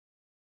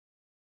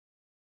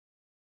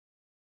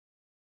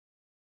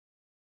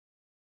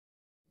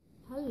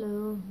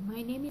Hello,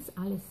 my name is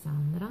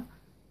Alessandra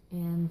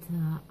and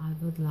I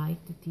would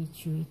like to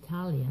teach you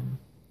Italian.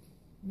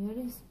 My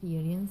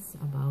experience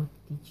about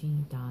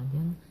teaching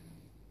Italian,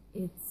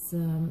 it's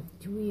 2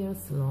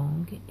 years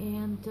long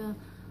and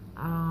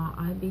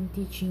I've been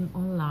teaching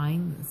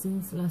online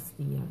since last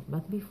year,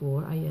 but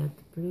before I had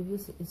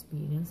previous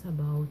experience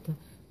about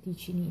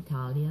teaching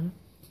Italian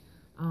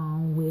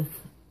with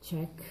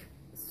Czech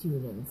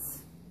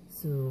students.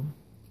 So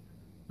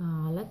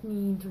let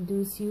me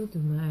introduce you to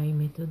my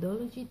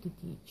methodology to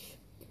teach.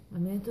 My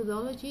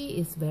methodology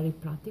is very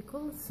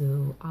practical,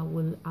 so I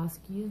will ask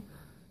you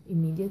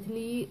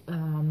immediately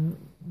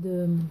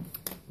the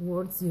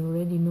words you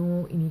already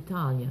know in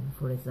Italian.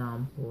 For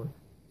example,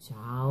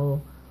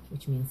 ciao,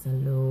 which means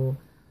hello,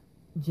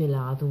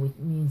 gelato, which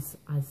means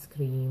ice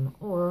cream,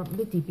 or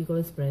the typical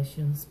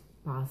expressions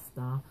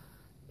pasta,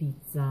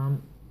 pizza,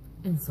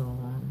 and so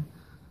on.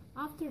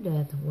 After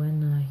that,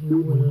 when you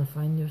will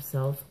find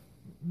yourself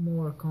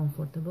more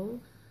comfortable,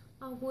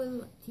 I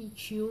will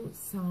teach you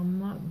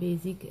some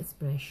basic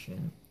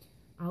expression,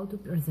 how to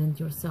present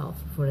yourself.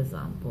 For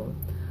example,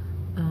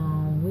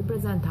 we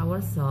present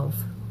ourselves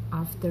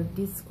after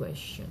this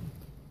question: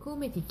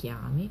 come ti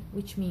chiami,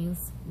 which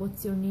means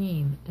what's your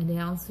name, and the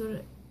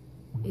answer,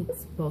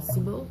 it's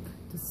possible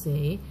to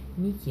say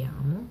mi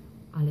chiamo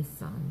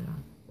Alessandra,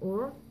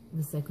 or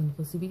the second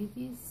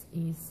possibility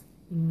is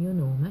il mio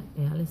nome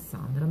è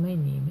Alessandra, my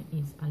name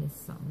is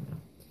Alessandra.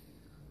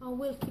 I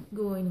will keep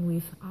going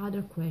with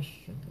other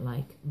questions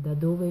like da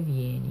dove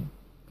vieni.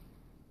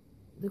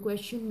 The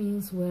question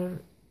means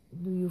where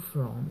do you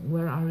from,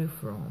 where are you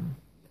from?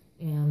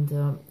 And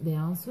the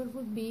answer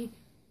would be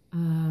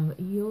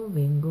io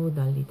vengo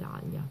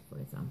dall'Italia, for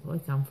example, I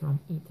come from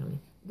Italy.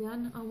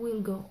 Then I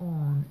will go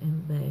on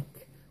and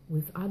back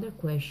with other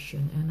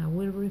questions, and I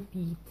will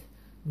repeat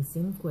the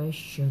same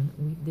question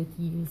with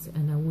details,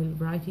 and I will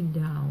write it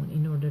down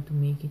in order to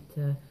make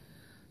it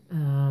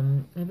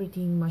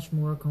everything much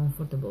more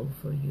comfortable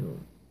for you.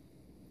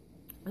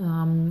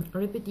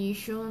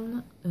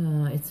 Repetition,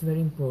 it's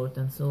very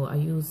important, so I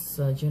use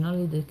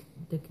generally the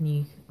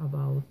technique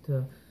about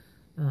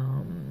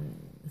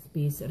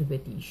space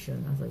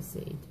repetition, as I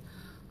said.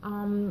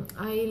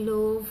 I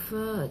love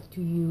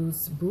to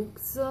use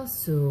books,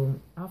 so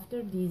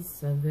after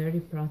this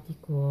very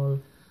practical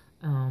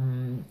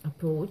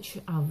approach,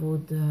 I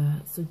would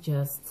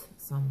suggest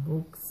some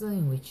books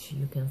in which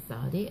you can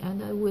study,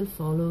 and I will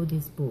follow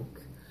this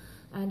book,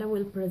 and I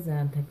will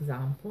present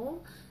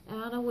example,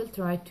 and I will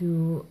try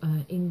to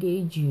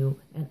engage you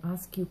and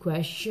ask you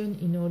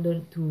questions in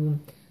order to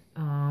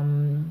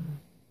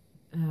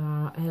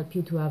help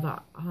you to have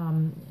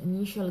an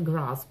initial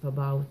grasp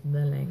about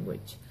the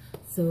language.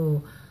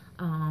 So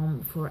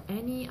for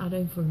any other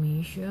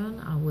information,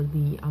 I will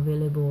be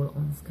available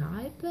on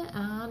Skype,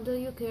 and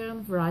you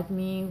can write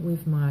me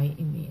with my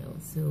email.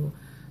 So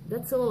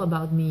that's all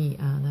about me,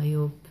 and I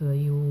hope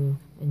you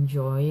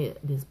enjoy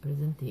this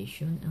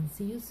presentation, and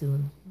see you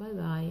soon. Bye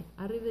bye,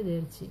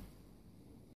 arrivederci.